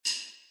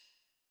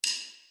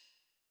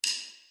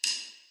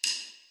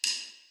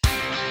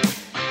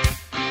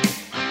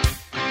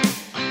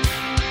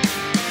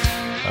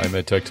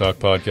MedTech Talk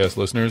podcast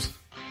listeners.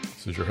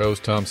 This is your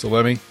host, Tom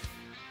Salemi.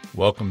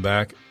 Welcome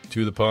back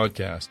to the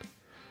podcast.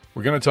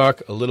 We're going to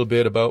talk a little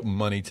bit about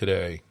money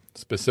today,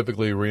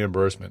 specifically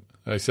reimbursement.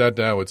 I sat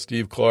down with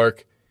Steve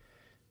Clark.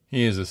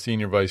 He is a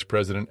senior vice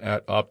president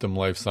at Optum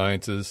Life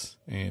Sciences,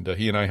 and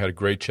he and I had a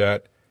great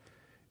chat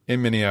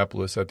in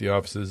Minneapolis at the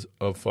offices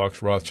of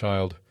Fox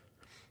Rothschild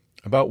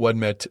about what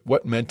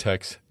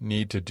medtechs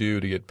need to do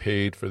to get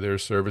paid for their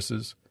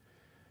services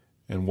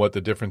and what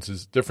the difference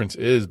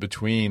is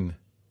between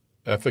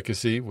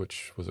efficacy,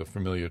 which was a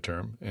familiar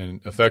term, and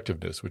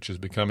effectiveness, which is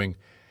becoming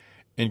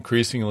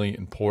increasingly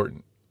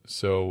important.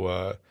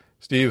 So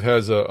Steve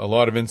has a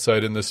lot of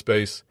insight in this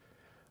space.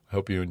 I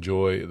hope you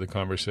enjoy the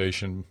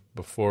conversation.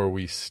 Before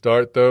we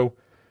start, though,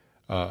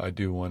 I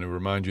do want to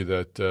remind you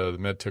that the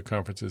MedTech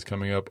Conference is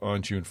coming up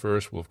on June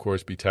 1st. We'll, of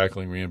course, be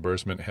tackling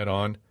reimbursement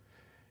head-on,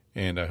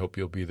 and I hope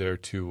you'll be there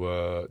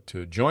to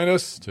join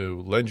us,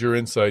 to lend your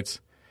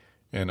insights,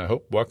 and I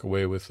hope walk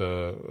away with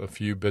a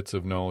few bits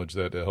of knowledge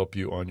that help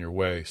you on your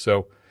way.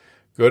 So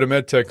go to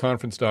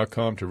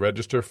medtechconference.com to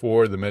register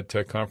for the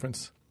MedTech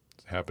Conference.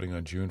 It's happening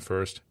on June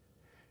 1st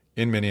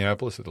in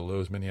Minneapolis at the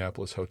Loews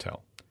Minneapolis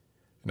Hotel.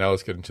 Now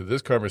let's get into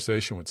this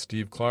conversation with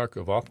Steve Clark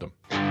of Optum.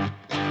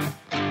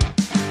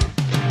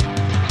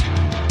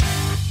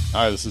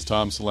 Hi, this is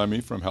Tom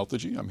Salemi from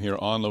Healthigy. I'm here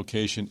on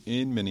location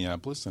in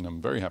Minneapolis, and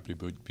I'm very happy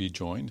to be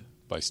joined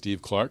by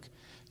Steve Clark,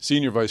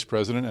 Senior Vice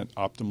President at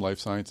Optum Life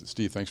Sciences.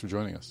 Steve, thanks for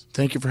joining us.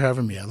 Thank you for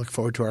having me. I look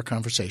forward to our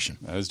conversation.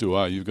 As do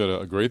I. You've got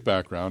a great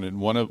background, and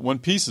one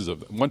piece of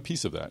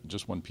that,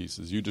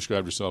 is you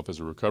described yourself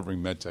as a recovering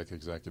medtech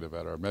executive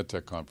at our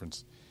medtech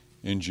conference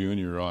in June.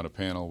 You were on a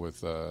panel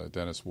with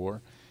Dennis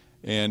Warr.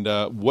 And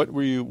what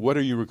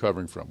are you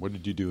recovering from? What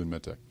did you do in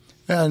medtech?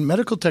 In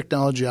medical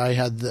technology, I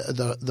had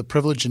the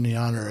privilege and the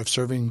honor of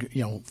serving,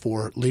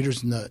 for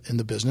leaders in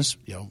the business,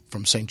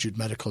 from St. Jude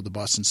Medical to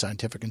Boston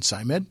Scientific and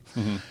SciMed,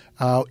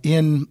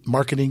 in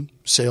marketing,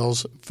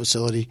 sales,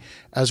 facility,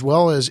 as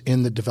well as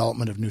in the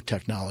development of new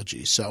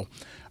technology. So,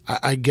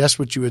 I guess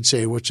what you would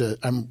say, which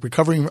I'm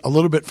recovering a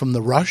little bit from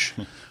the rush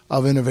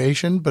of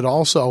innovation, but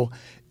also,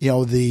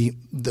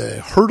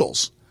 the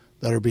hurdles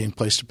that are being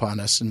placed upon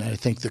us. And I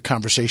think the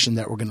conversation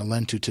that we're going to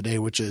lend to today,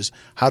 which is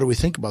how do we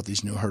think about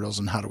these new hurdles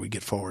and how do we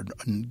get forward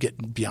and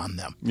get beyond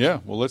them? Yeah,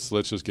 well, let's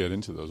just get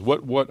into those.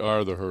 What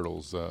are the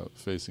hurdles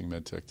facing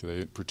medtech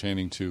today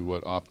pertaining to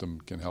what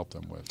Optum can help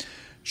them with?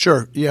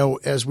 Sure.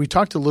 As we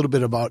talked a little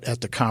bit about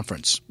at the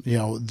conference,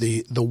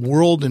 the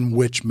world in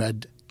which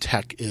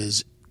medtech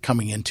is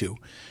coming into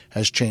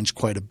has changed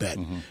quite a bit.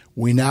 Mm-hmm.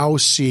 We now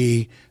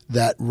see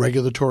that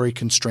regulatory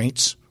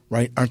constraints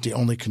aren't the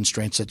only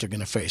constraints that they're going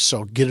to face.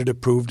 So get it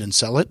approved and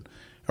sell it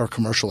or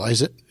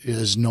commercialize it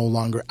is no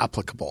longer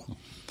applicable.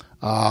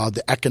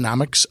 The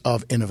economics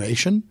of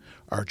innovation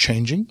are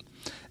changing,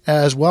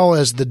 as well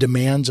as the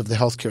demands of the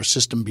healthcare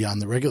system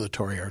beyond the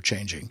regulatory are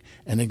changing.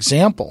 An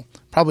example,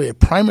 probably a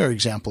primary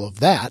example of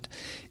that,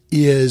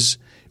 is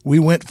we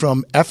went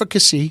from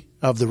efficacy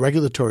of the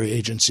regulatory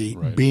agency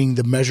being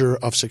the measure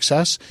of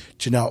success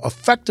to now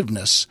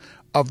effectiveness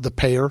of the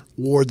payer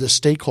or the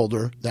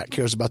stakeholder that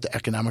cares about the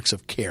economics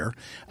of care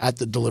at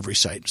the delivery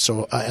site,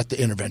 so at the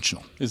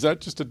interventional. Is that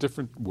just a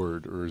different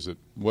word, or is it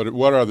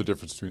what are the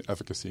differences between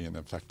efficacy and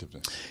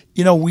effectiveness?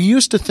 We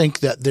used to think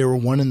that they were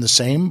one and the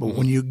same, but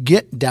when you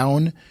get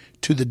down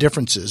to the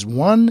differences,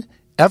 one,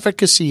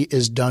 efficacy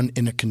is done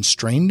in a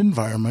constrained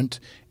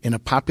environment in a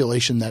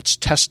population that's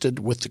tested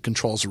with the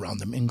controls around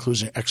them,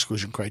 including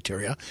exclusion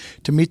criteria,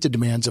 to meet the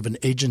demands of an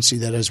agency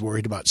that is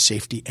worried about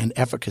safety and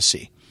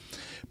efficacy.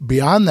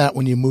 Beyond that,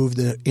 when you move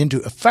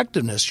into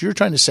effectiveness, you're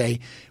trying to say,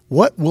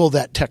 what will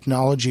that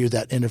technology or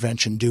that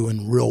intervention do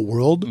in real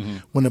world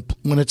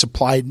when it's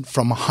applied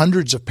from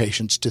hundreds of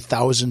patients to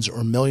thousands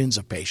or millions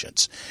of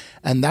patients?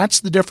 And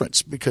that's the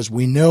difference, because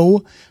we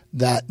know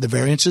that the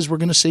variances we're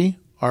going to see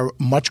are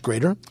much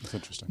greater. That's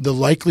interesting. The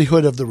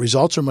likelihood of the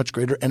results are much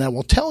greater. And I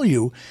will tell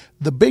you,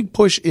 the big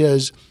push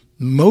is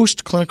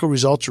most clinical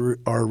results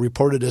are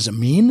reported as a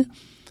mean.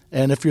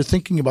 And if you're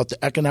thinking about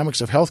the economics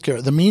of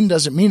healthcare, the mean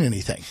doesn't mean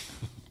anything.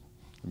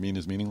 The mean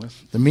is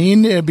meaningless? The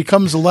mean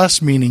becomes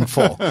less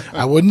meaningful.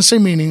 I wouldn't say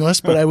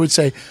meaningless, but I would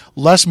say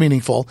less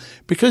meaningful,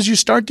 because you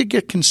start to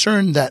get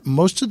concerned that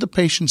most of the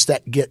patients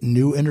that get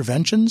new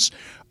interventions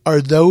are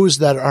those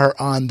that are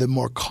on the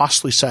more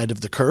costly side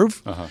of the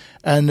curve,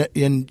 and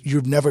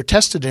you've never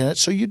tested in it,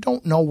 so you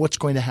don't know what's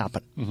going to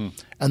happen. Mm-hmm.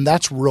 And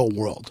that's real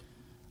world.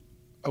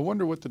 I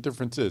wonder what the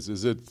difference is.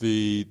 Is it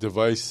the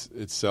device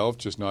itself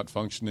just not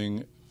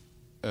functioning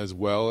as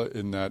well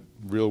in that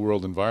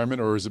real-world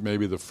environment, or is it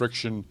maybe the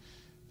friction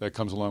that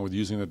comes along with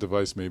using that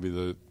device? Maybe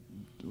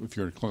if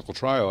you're in a clinical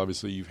trial,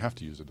 obviously you have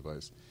to use a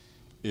device,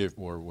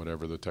 or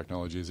whatever the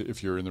technology is.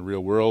 If you're in the real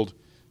world,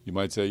 you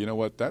might say, you know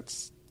what,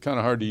 that's kind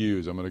of hard to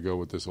use. I'm going to go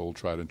with this old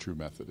tried and true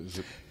method. Is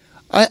it?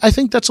 I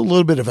think that's a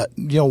little bit of a,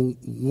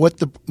 what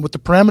the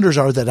parameters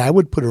are that I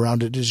would put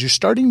around it is you're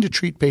starting to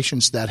treat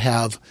patients that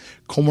have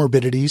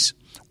comorbidities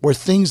or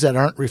things that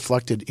aren't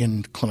reflected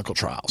in clinical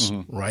trials,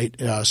 right?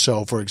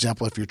 So, for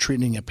example, if you're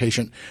treating a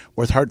patient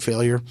with heart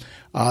failure,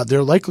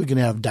 they're likely going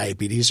to have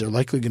diabetes, they're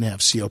likely going to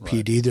have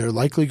COPD, right. They're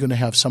likely going to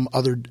have some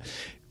other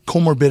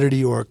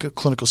comorbidity or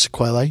clinical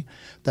sequelae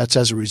that's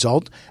as a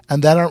result,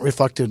 and that aren't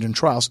reflected in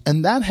trials,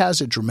 and that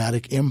has a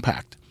dramatic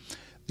impact.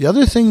 The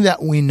other thing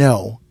that we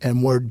know,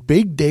 and where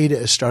big data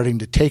is starting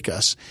to take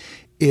us,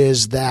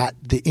 is that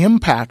the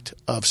impact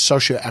of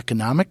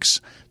socioeconomics,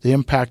 the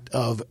impact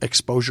of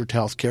exposure to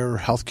healthcare or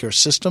healthcare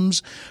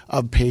systems,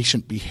 of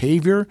patient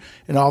behavior,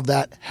 and all of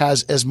that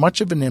has as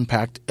much of an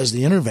impact as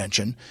the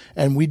intervention.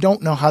 And we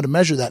don't know how to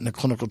measure that in a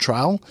clinical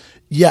trial,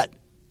 yet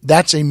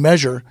that's a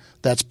measure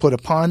that's put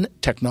upon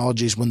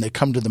technologies when they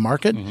come to the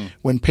market,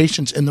 when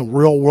patients in the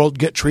real world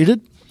get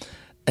treated.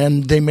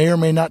 And they may or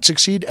may not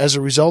succeed as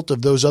a result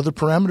of those other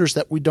parameters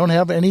that we don't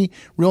have any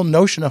real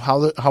notion of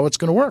how it's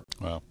going to work.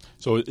 Wow.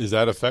 So is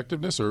that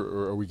effectiveness, or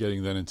are we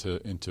getting then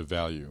into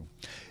value?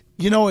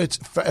 It's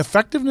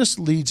effectiveness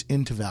leads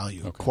into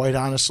value, quite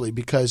honestly,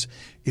 because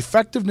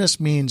effectiveness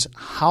means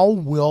how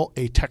will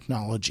a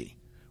technology,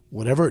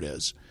 whatever it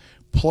is,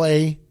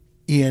 play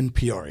in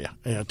Peoria,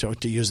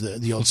 to use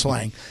the old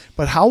slang.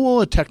 But how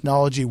will a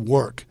technology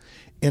work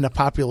in a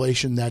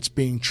population that's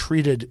being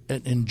treated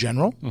in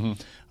general?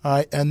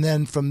 And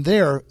then from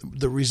there,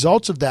 the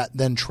results of that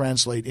then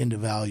translate into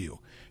value.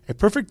 A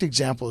perfect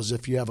example is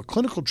if you have a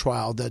clinical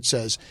trial that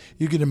says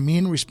you get a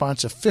mean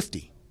response of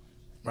 50,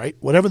 right?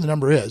 Whatever the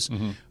number is,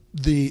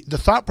 the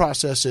thought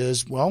process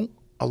is, well,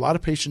 a lot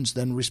of patients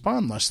then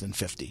respond less than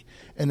 50.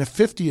 And if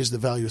 50 is the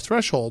value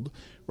threshold,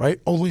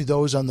 right, only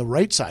those on the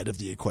right side of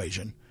the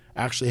equation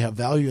actually have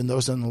value, and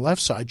those on the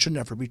left side should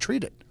never be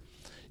treated.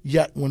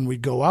 Yet when we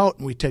go out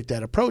and we take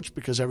that approach,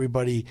 because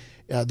everybody,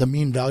 the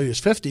mean value is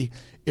 50,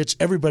 it's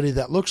everybody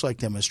that looks like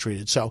them is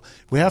treated. So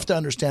we have to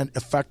understand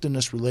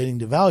effectiveness relating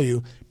to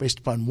value based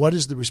upon what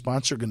is the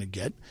response they're going to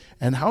get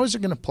and how is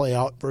it going to play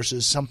out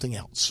versus something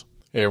else.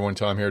 Hey everyone,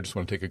 Tom here. Just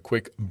want to take a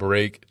quick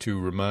break to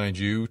remind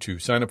you to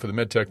sign up for the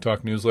MedTech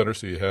Talk newsletter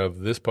so you have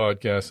this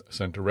podcast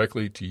sent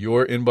directly to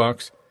your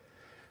inbox.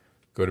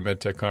 Go to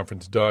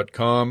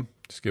medtechconference.com.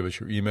 Just give us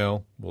your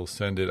email. We'll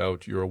send it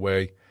out your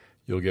way.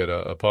 You'll get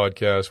a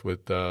podcast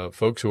with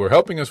folks who are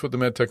helping us with the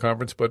MedTech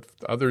Conference, but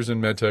others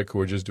in MedTech who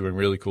are just doing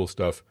really cool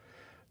stuff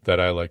that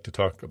I like to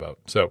talk about.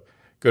 So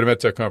go to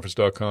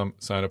medtechconference.com,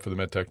 sign up for the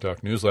MedTech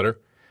Talk newsletter,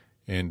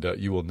 and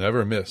you will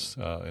never miss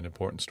an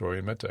important story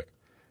in MedTech.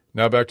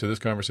 Now back to this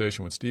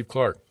conversation with Steve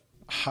Clark.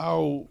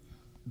 How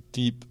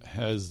deep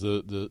has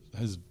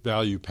has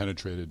value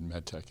penetrated in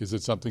MedTech? Is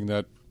it something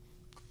that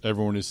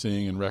everyone is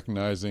seeing and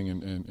recognizing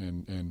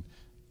and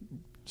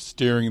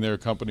steering their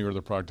company or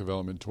their product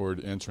development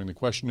toward answering the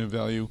question of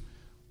value,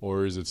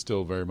 or is it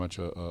still very much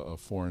a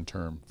foreign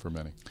term for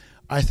many?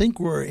 I think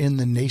we're in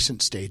the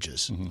nascent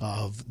stages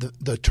of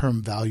the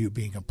term value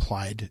being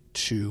applied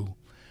to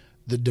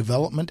the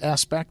development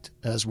aspect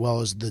as well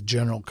as the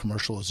general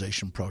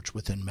commercialization approach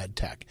within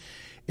MedTech.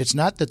 It's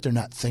not that they're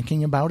not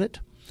thinking about it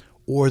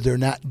or they're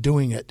not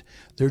doing it.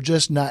 They're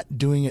just not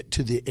doing it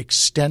to the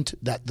extent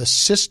that the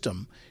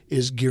system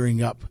is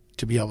gearing up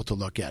to be able to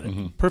look at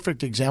it.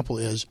 Perfect example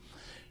is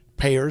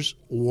payers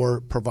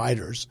or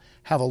providers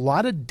have a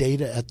lot of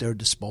data at their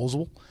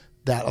disposal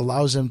that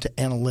allows them to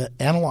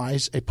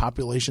analyze a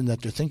population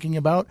that they're thinking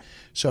about.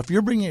 So if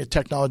you're bringing a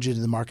technology to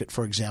the market,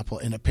 for example,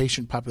 in a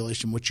patient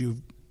population which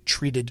you've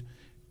treated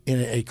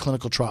in a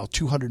clinical trial,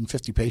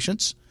 250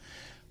 patients,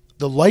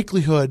 the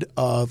likelihood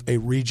of a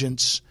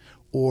Regence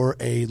or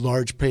a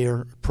large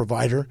payer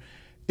provider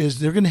is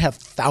they're going to have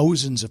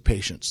thousands of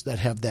patients that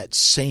have that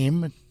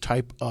same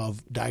type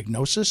of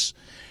diagnosis,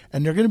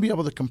 and they're going to be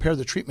able to compare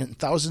the treatment in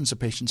thousands of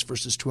patients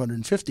versus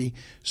 250,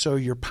 so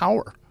your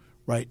power,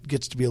 right,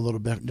 gets to be a little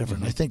bit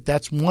different. I think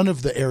that's one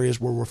of the areas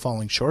where we're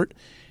falling short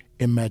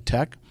in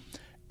MedTech.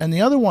 And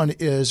the other one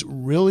is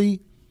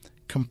really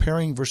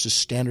comparing versus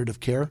standard of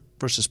care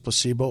versus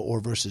placebo or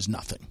versus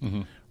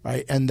nothing,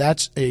 right? And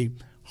that's a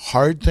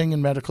hard thing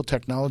in medical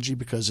technology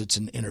because it's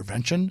an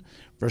intervention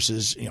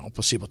versus,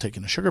 placebo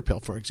taking a sugar pill,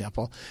 for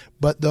example.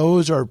 But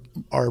those are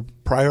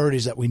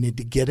priorities that we need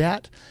to get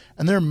at.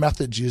 And there are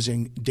methods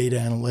using data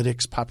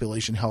analytics,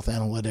 population health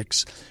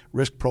analytics,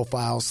 risk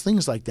profiles,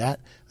 things like that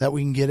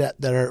we can get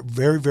at that are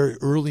very, very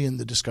early in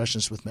the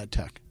discussions with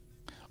MedTech.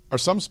 Are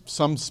some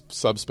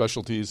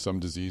subspecialties, some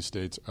disease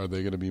states, are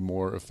they going to be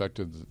more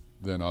effective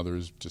than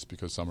others just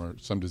because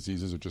some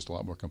diseases are just a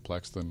lot more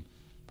complex than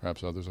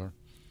perhaps others are?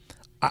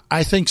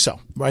 I think so,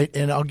 right?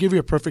 And I'll give you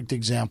a perfect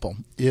example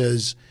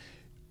is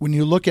when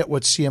you look at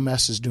what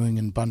CMS is doing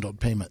in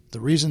bundled payment. The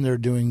reason they're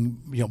doing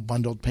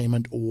bundled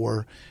payment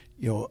or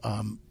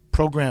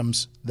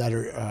programs that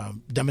are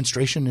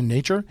demonstration in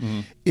nature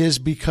is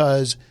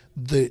because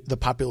the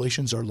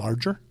populations are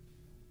larger,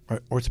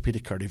 right?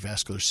 Orthopedic,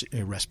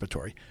 cardiovascular,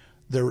 respiratory.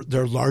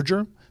 They're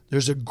larger.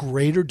 there's a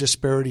greater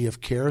disparity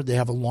of care. They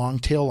have a long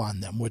tail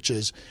on them, which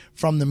is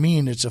from the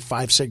mean, it's a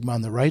 5 sigma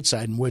on the right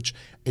side, in which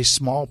a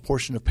small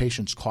portion of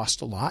patients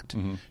cost a lot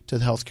to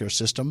the healthcare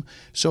system.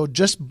 So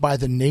just by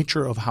the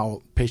nature of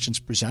how patients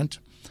present,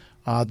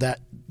 that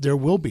there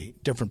will be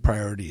different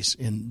priorities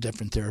in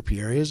different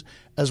therapy areas,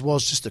 as well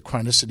as just the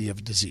chronicity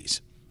of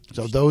disease.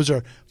 So those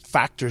are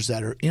factors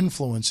that are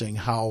influencing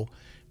how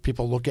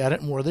people look at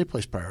it and where they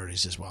place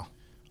priorities as well.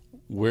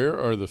 Where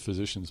are the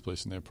physicians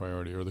placing their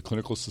priority? Are the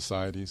clinical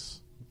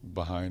societies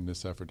behind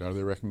this effort? Are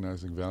they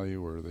recognizing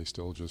value, or are they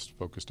still just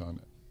focused on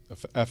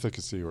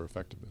efficacy or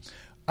effectiveness?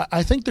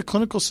 I think the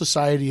clinical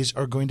societies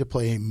are going to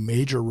play a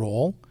major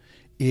role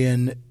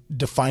in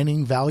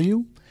defining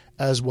value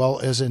as well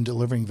as in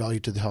delivering value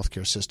to the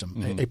healthcare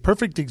system. A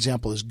perfect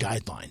example is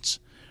guidelines,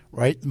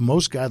 right?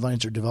 Most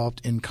guidelines are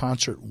developed in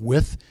concert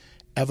with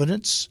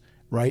evidence,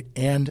 right,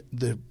 and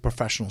the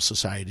professional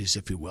societies,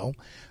 if you will.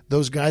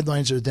 Those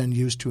guidelines are then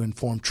used to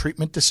inform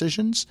treatment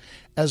decisions,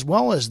 as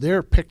well as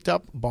they're picked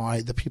up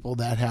by the people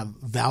that have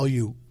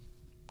value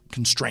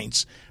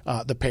constraints,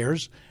 the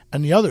payers,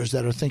 and the others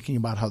that are thinking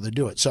about how they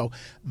do it. So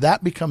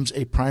that becomes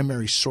a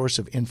primary source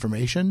of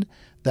information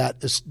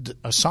that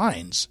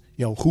assigns,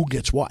 who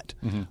gets what.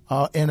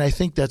 And I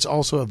think that's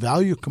also a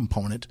value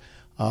component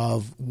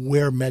of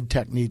where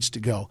MedTech needs to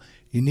go.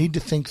 You need to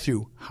think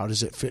through, how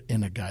does it fit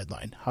in a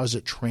guideline? How does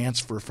it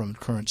transfer from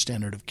current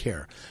standard of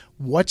care?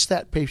 What's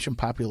that patient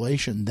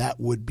population that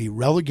would be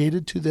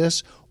relegated to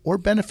this or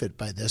benefit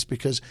by this?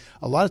 Because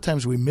a lot of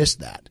times we miss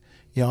that,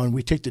 and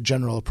we take the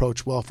general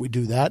approach, well, if we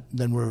do that,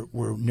 then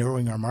we're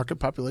narrowing our market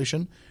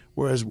population.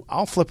 Whereas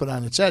I'll flip it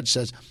on its edge,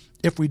 says,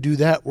 if we do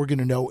that, we're going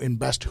to know in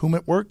best whom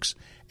it works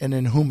and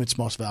in whom it's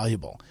most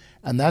valuable.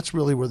 And that's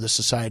really where the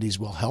societies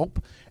will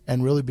help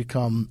and really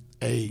become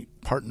a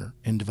partner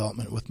in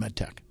development with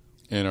MedTech.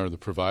 And are the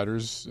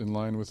providers in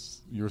line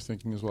with your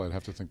thinking as well? I'd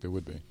have to think they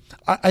would be.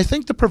 I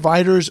think the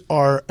providers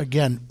are,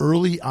 again,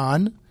 early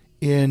on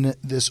in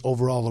this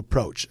overall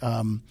approach.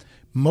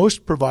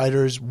 Most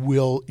providers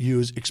will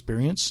use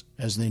experience,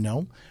 as they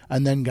know,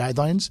 and then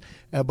guidelines.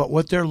 But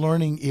what they're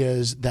learning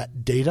is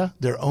that data,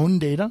 their own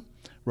data,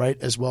 right,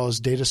 as well as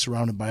data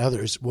surrounded by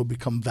others, will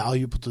become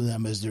valuable to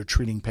them as they're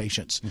treating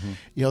patients.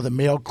 The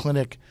Mayo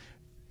Clinic,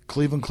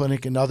 Cleveland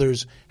Clinic, and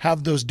others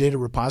have those data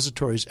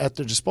repositories at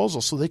their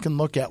disposal, so they can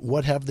look at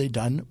what have they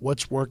done,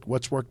 what's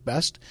worked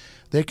best.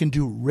 They can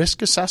do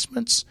risk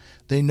assessments.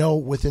 They know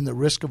within the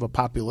risk of a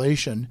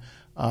population,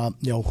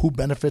 who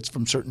benefits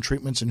from certain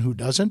treatments and who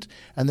doesn't.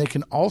 And they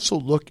can also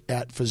look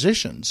at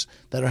physicians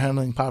that are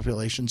handling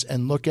populations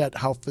and look at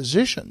how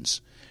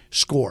physicians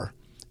score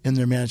in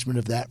their management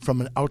of that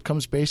from an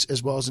outcomes base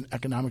as well as an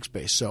economics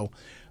base. So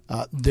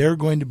they're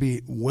going to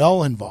be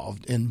well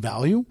involved in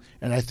value,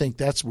 and I think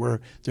that's where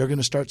they're going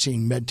to start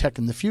seeing MedTech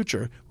in the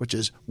future, which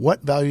is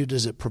what value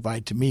does it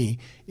provide to me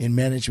in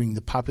managing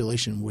the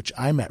population which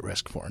I'm at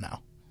risk for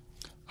now.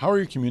 How are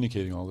you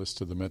communicating all this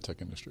to the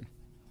MedTech industry?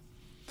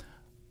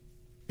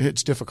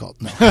 It's difficult.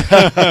 No.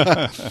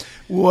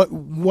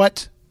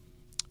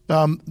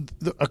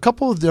 A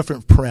couple of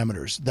different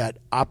parameters that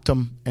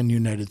Optum and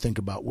United think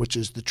about, which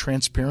is the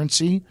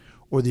transparency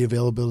or the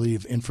availability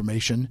of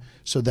information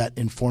so that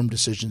informed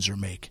decisions are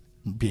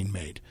being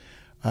made.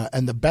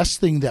 And the best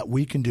thing that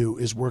we can do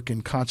is work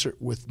in concert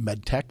with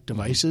MedTech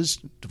devices,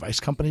 device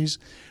companies,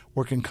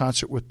 work in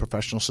concert with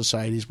professional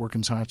societies, work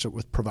in concert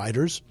with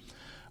providers,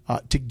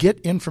 to get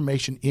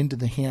information into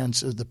the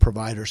hands of the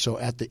provider. So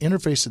at the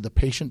interface of the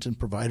patient and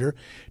provider,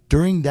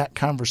 during that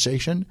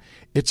conversation,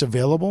 it's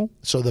available,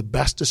 so the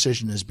best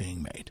decision is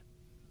being made.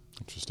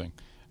 Interesting.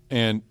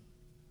 And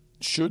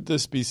should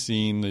this be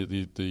seen,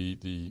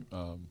 the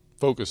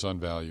focus on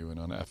value and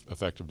on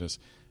effectiveness,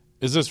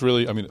 is this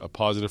really, a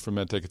positive for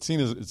MedTech? It's seen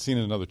as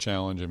another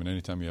challenge.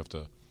 Anytime you have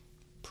to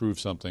prove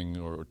something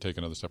or take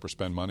another step or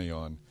spend money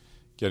on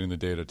getting the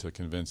data to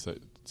convince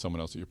that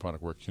someone else that your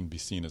product works can be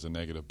seen as a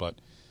negative.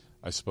 But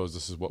I suppose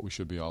this is what we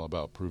should be all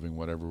about, proving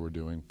whatever we're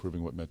doing,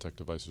 proving what MedTech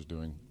devices are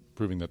doing,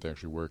 proving that they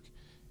actually work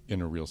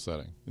in a real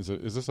setting. Is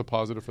this a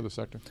positive for the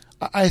sector?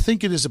 I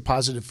think it is a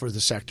positive for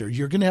the sector.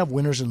 You're going to have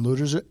winners and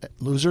losers.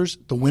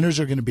 The winners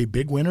are going to be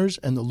big winners,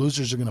 and the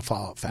losers are going to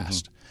fall out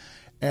fast.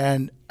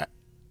 And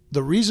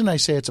the reason I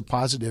say it's a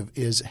positive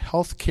is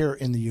healthcare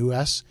in the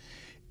U.S.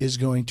 is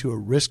going to a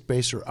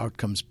risk-based or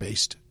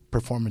outcomes-based,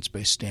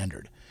 performance-based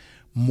standard.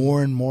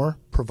 More and more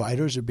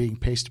providers are being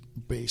paid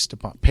based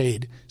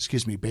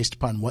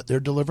upon what they're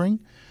delivering.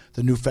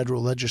 The new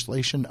federal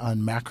legislation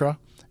on MACRA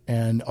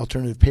and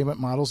alternative payment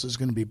models is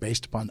going to be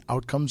based upon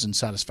outcomes and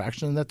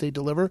satisfaction that they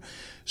deliver.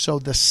 So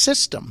the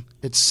system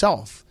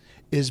itself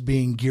is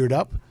being geared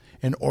up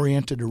and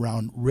oriented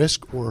around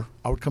risk or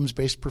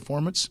outcomes-based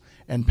performance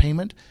and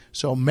payment.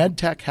 So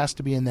MedTech has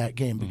to be in that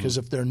game, because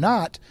if they're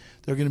not,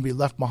 they're going to be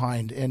left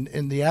behind.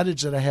 And the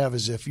adage that I have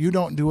is, if you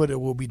don't do it, it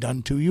will be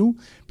done to you,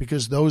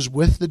 because those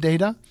with the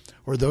data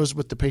or those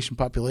with the patient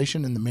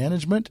population and the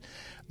management,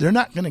 they're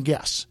not going to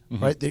guess,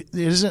 right? It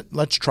isn't,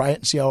 let's try it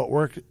and see how it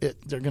works.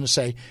 They're going to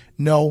say,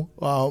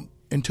 no,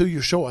 until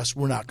you show us,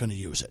 we're not going to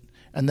use it.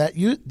 And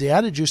the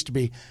adage used to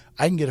be,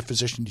 I can get a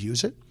physician to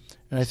use it.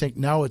 And I think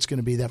now it's going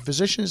to be that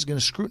physician is going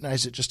to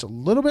scrutinize it just a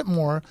little bit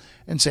more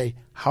and say,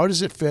 how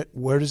does it fit?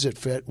 Where does it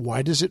fit?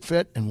 Why does it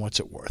fit? And what's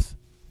it worth?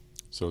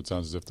 So it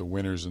sounds as if the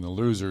winners and the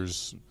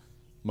losers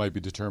might be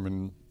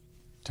determined.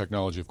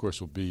 Technology, of course,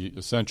 will be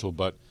essential,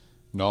 but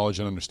knowledge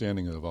and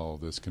understanding of all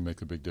of this can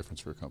make a big difference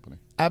for a company.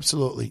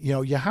 Absolutely.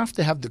 You have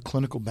to have the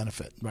clinical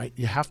benefit, right?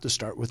 You have to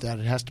start with that.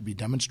 It has to be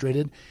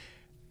demonstrated.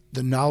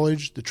 The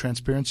knowledge, the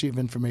transparency of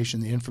information,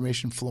 the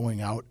information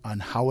flowing out on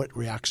how it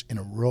reacts in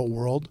a real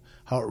world,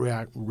 how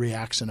it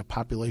reacts in a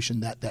population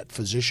that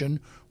physician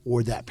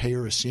or that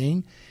payer is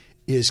seeing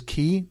is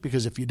key,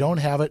 because if you don't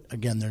have it,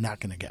 again, they're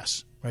not going to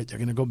guess, right? They're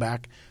going to go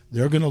back,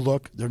 they're going to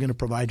look, they're going to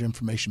provide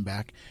information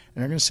back,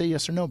 and they're going to say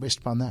yes or no based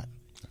upon that.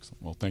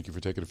 Excellent. Well, thank you for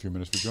taking a few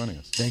minutes for joining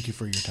us. Thank you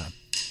for your time.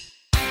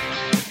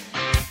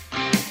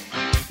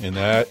 And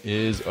that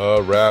is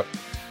a wrap.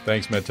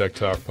 Thanks, MedTech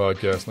Talk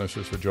podcast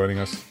listeners, for joining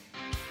us.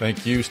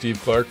 Thank you,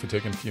 Steve Clark, for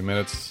taking a few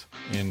minutes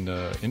in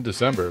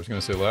December. I was going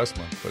to say last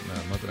month, but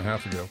a month and a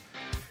half ago,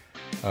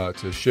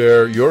 to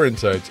share your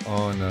insights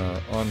on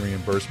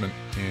reimbursement.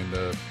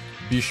 And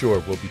be sure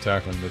we'll be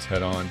tackling this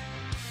head on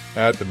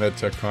at the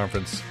MedTech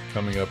Conference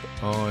coming up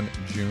on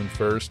June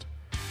 1st.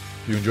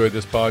 If you enjoyed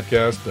this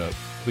podcast,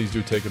 please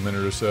do take a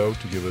minute or so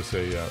to give us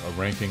a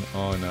ranking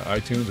on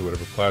iTunes or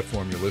whatever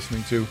platform you're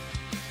listening to.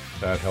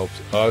 That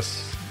helps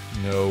us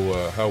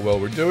know how well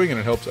we're doing, and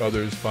it helps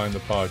others find the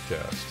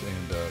podcast.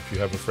 And if you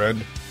have a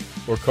friend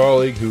or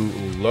colleague who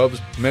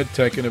loves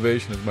MedTech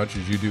innovation as much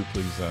as you do,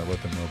 please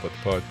let them know about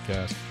the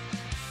podcast.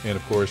 And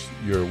of course,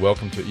 you're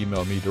welcome to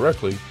email me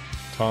directly,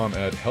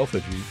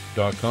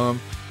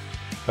 tom@healthegy.com.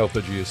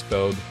 Healthegy is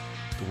spelled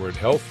the word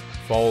health,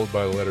 followed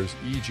by the letters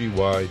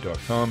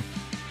EGY.com.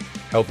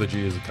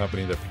 Healthegy is a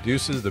company that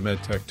produces the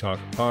MedTech Talk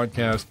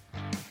podcast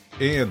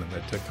and the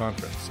MedTech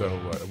Conference. So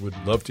I would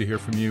love to hear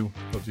from you,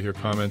 love to hear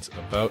comments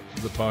about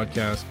the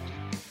podcast,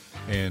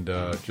 and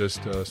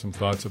just some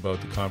thoughts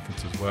about the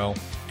conference as well,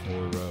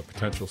 or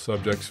potential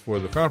subjects for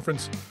the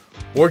conference,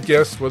 or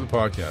guests for the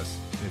podcast.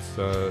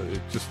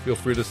 Just feel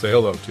free to say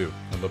hello, too.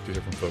 I'd love to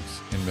hear from folks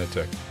in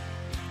MedTech.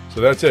 So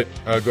that's it.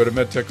 Go to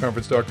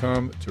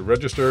medtechconference.com to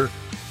register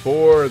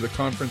for the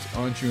conference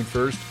on June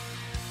 1st,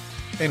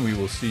 and we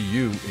will see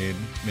you in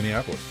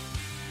Minneapolis.